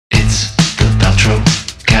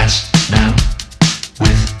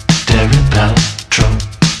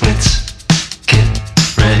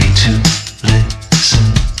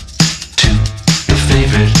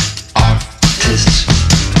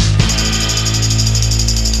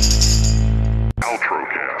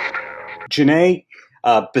Paltrocast. Janay,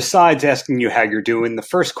 besides asking you how you're doing, the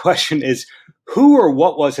first question is, who or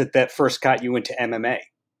what was it that first got you into MMA?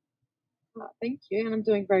 Thank you, and I'm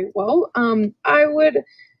doing very well. I would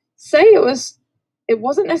say it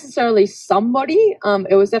wasn't necessarily somebody.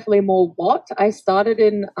 It was definitely more what. I started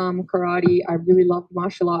in karate. I really loved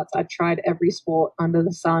martial arts. I tried every sport under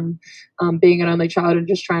the sun, being an only child and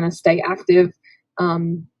just trying to stay active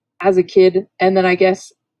as a kid. And then I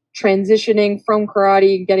guess transitioning from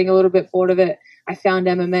karate, getting a little bit bored of it, I found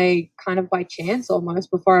MMA kind of by chance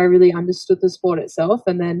almost before I really understood the sport itself.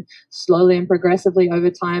 And then slowly and progressively over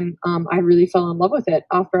time, I really fell in love with it.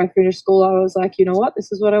 After I finished school, I was like, you know what,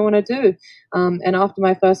 this is what I want to do. And after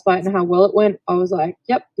my first fight and how well it went, I was like,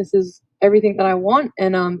 yep, this is everything that I want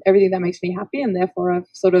and everything that makes me happy. And therefore, I've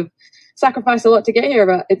sort of sacrificed a lot to get here,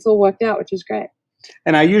 but it's all worked out, which is great.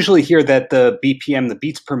 And I usually hear that the BPM, the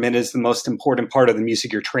beats per minute, is the most important part of the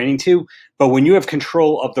music you're training to. But when you have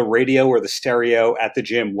control of the radio or the stereo at the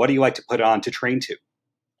gym, what do you like to put on to train to?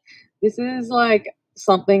 This is like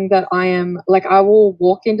something that I will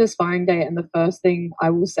walk into sparring day and the first thing I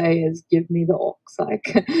will say is, give me the aux,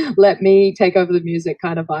 like let me take over the music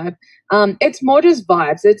kind of vibe. It's more just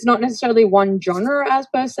vibes. It's not necessarily one genre as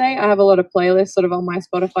per se. I have a lot of playlists sort of on my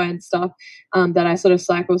Spotify and stuff that I sort of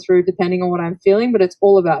cycle through depending on what I'm feeling, but it's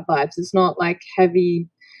all about vibes. It's not like heavy,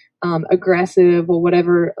 aggressive or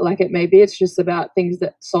whatever like it may be. It's just about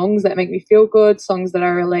songs that make me feel good, songs that I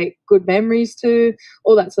relate good memories to,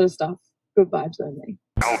 all that sort of stuff. Good vibes only.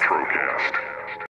 Paltrocast.